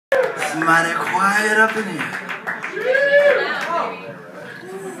It's mighty quiet up in here.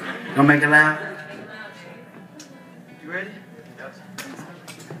 Gonna make it loud? You ready?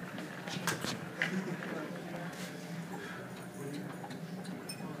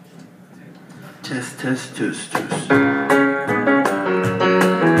 Test, test, test, test. We're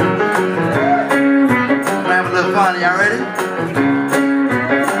gonna have a little fun. Y'all ready?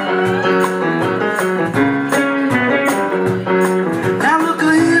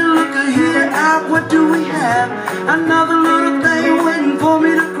 What do we have? Another little thing waiting for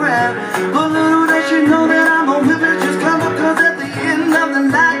me to grab. But little that you know that I'm a whipper. Just come up, cause at the end of the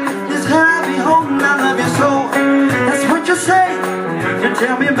night, this her I be holding, I love you so. That's what you say. You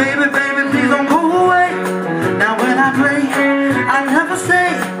tell me, baby, baby, please don't go away. Now when I play, I never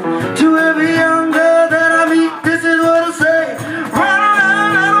say to every young girl that I meet, this is what I say. Run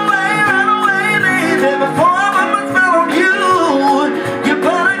away, baby, before I put my spell on you. You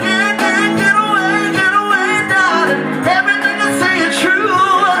better get away, darling. Everything I say is true.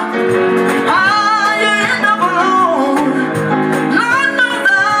 You end up alone. Lord knows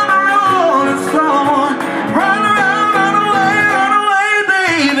I'm a rolling stone. Run away,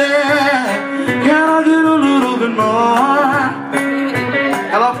 baby. Can I get a little bit more?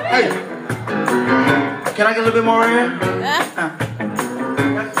 Hello? Hey. Can I get a little bit more in here?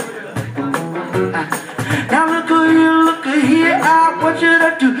 Now look here, I want you to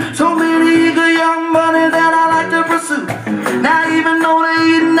do so many eager young money that I like to pursue. Now even though they're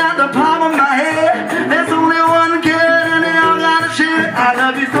eating at the palm of my head, there's only one kid and they all gotta share. I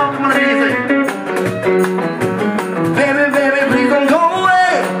love you so, come on, easy. Baby, baby, please don't go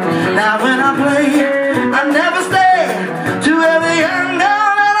away. Now when I play, I never stay. To every young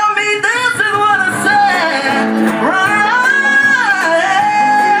girl that I meet, this is what I say. Run away.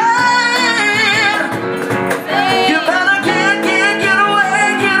 You better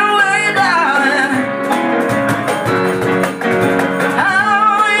get away, darling.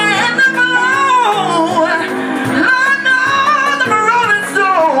 Oh, you end up alone. Lord knows I'm a rolling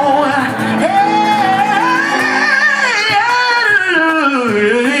stone. Yeah.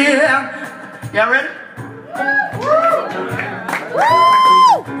 Y'all ready?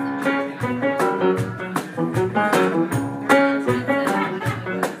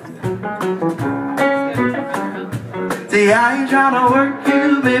 See, I ain't tryna work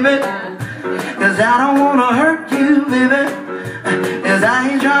you, baby, cause I don't wanna hurt you, baby. Cause I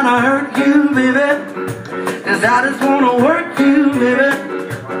ain't tryna hurt you, baby, cause I just wanna work you, baby.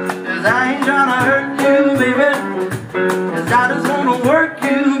 Cause I ain't tryna hurt you, baby, cause I just wanna work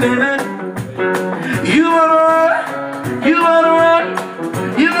you, baby. You wanna run, you gotta run.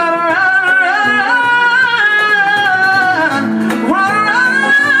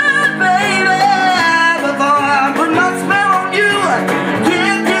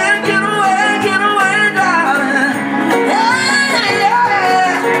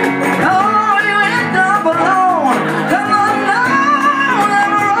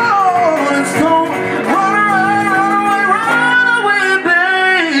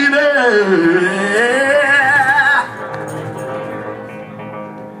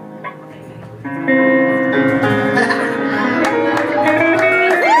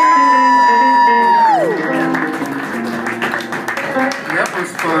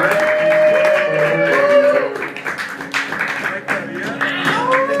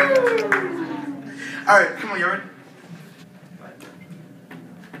 Alright, come on, you ready?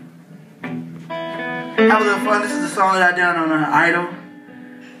 Have a little fun. This is the song that I done on Idol.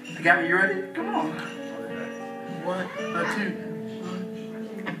 You got me, you ready? Come on. 1, 2.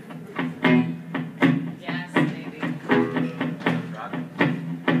 Yes, baby.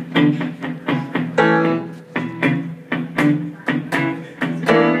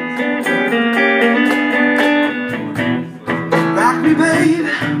 Rock me, babe.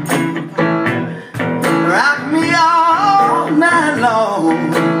 Rock me all night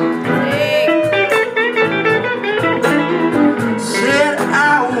long. Said I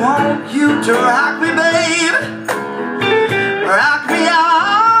want you to rock me, babe. Rock me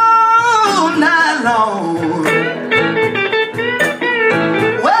all night long.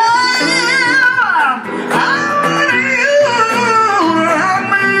 Well, I want you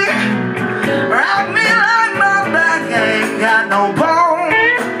to rock me like my back ain't got no bone.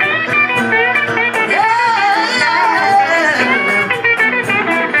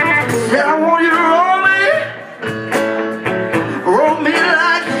 Roll me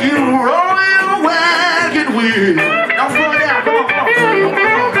like you roll your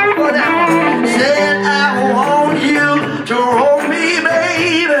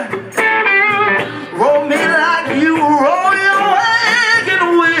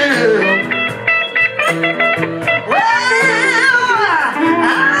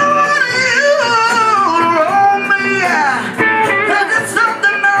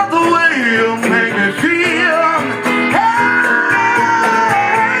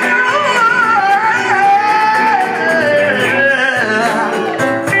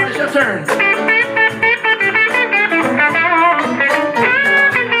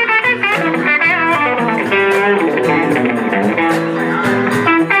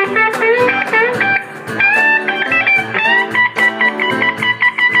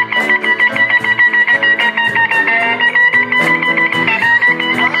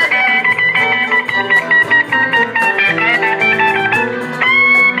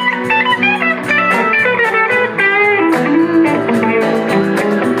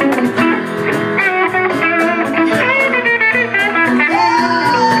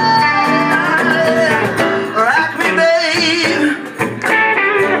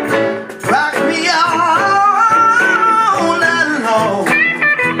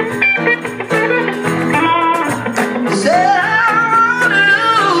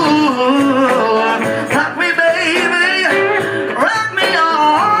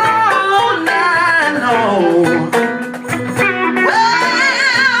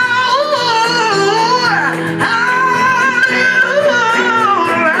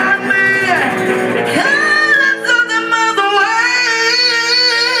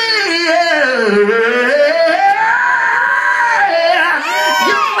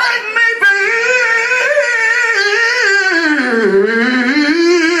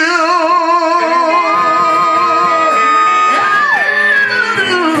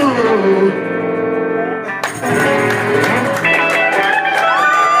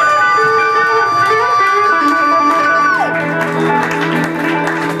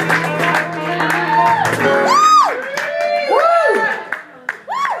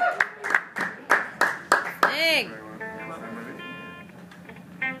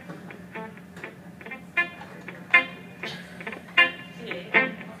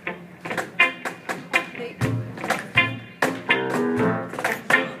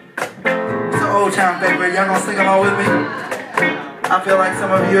old time favorite. Y'all gonna sing along with me? I feel like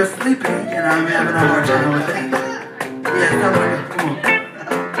some of you are sleeping, and I'm having a hard time with it. Yeah, come on.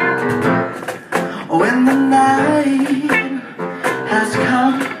 When the night has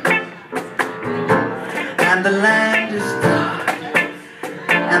come and the land is dark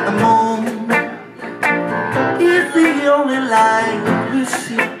and the moon is the only light we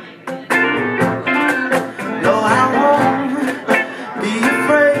see. No, I won't be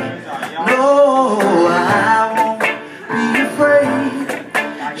afraid. No, I won't be afraid.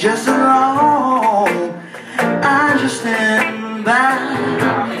 Just as long as you stand by.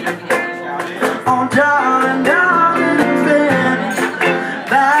 Oh, darling, darling, stand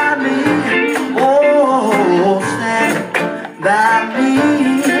by me. Oh, stand by me.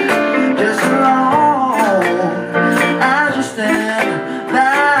 Just as long as you stand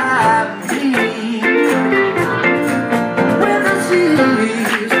by me. When the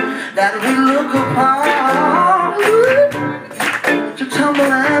seas that we look upon to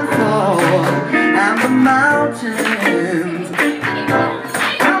tumble and fall, and the mountains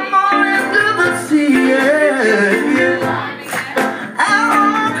come on into the sea, yeah. I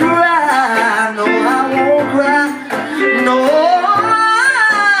won't cry, no, I won't cry, no,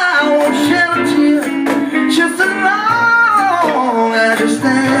 I won't shed a tear, just as long as you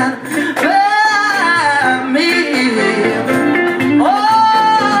stand by me. Oh,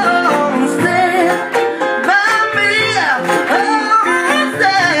 stand by me. Oh,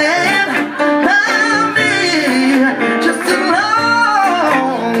 stand by me. Just as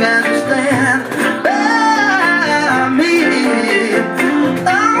long as you stand by me.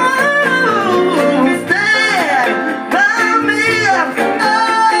 Oh, stand by me.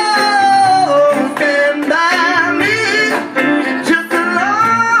 Oh, stand by me. Just as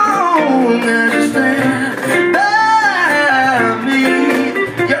long as you stand by me.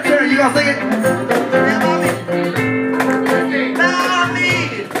 Your turn, you gonna sing it? Stand by me. By me.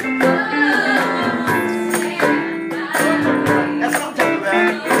 That's what I'm talking about.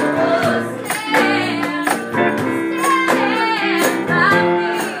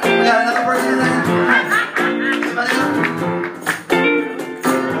 We got another person in there? Anybody else?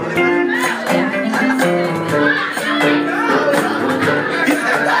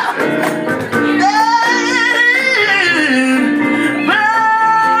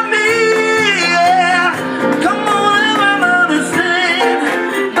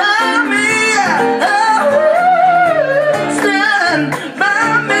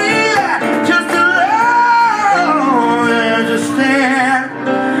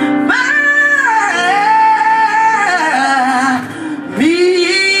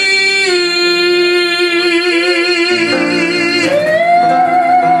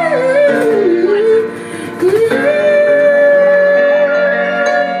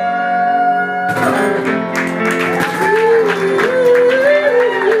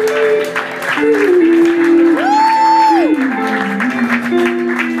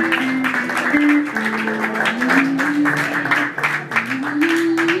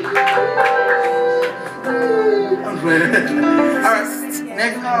 Alright,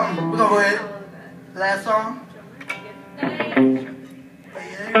 next we're gonna go ahead. Last song. Hey,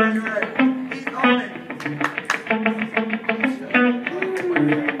 you're right. He's on it.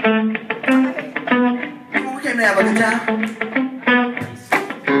 Come on, we came to have a good time.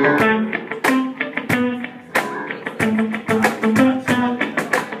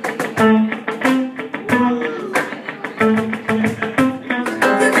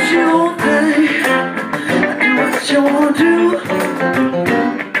 It's your day. Do what you wanna do.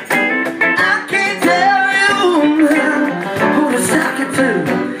 I can't tell you who to suck it to.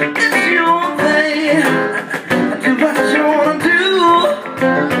 It's your thing. Do what you wanna do.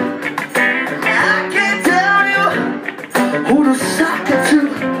 I can't tell you who to suck it to.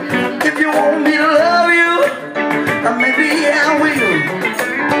 If you want me to love you, maybe I will.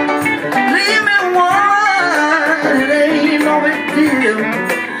 Leave me one, it ain't no big deal.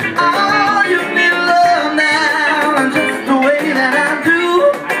 Oh, you need love now, just the way that I do.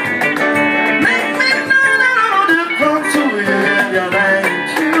 Make me know that I want to come to you if you like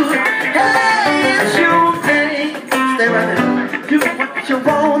to. Hey, it's your thing. Stay right there. Do what you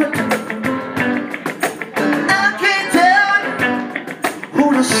wanna do. I can't tell you who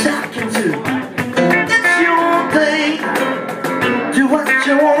to suck it to. It's your thing. Do what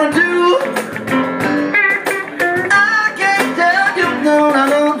you wanna do. I can't tell you no,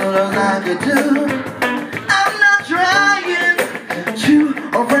 like you do. I'm not trying to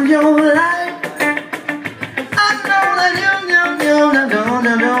open your life. I know that you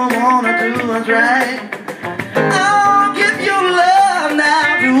don't wanna do what's right. I'll give you love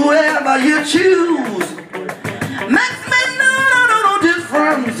now to whoever you you choose. Makes me no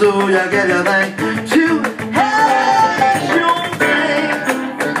difference. So you get your thing to hey, your thing.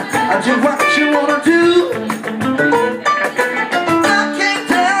 Do what you wanna do. I can't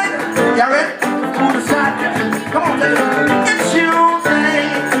tell you. Y'all ready? On the side. Come on, take it. It's your thing.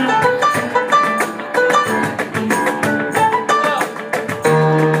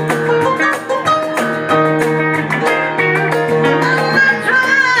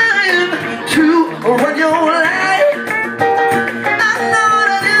 Run your life. I know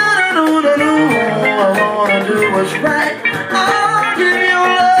that you I wanna do what's right. I'll give you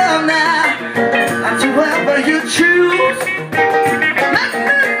love now. To whoever you choose. Make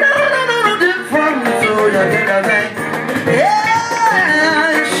me no difference. So you get that thing.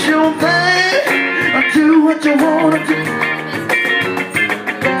 Yeah, it's your thing. Do what you wanna do.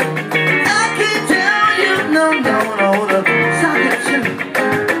 I can't tell you no to stop it too.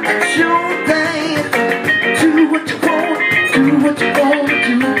 It's your thing. Do what you want, do what you wanna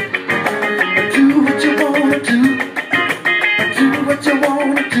do. Do what you wanna do. Do what you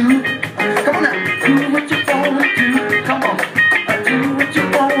wanna do. Come on now. Do what you wanna do. Come on. Do what you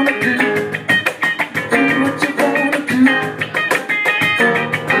wanna do. Do what you wanna do.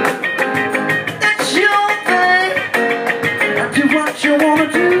 It's your thing. Do what you wanna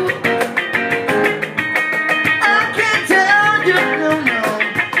do. I can't tell you no.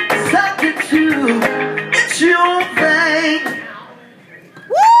 Suck it too. It's your thing.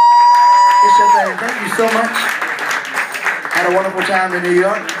 Woo! It's your thing. Thank you so much. Had a wonderful time in New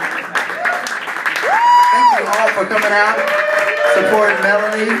York. Thank you all for coming out, supporting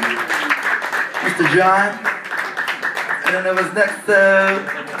Melanie, Mr. John. And then there was next,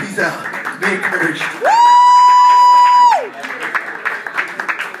 peace out. Be encouraged.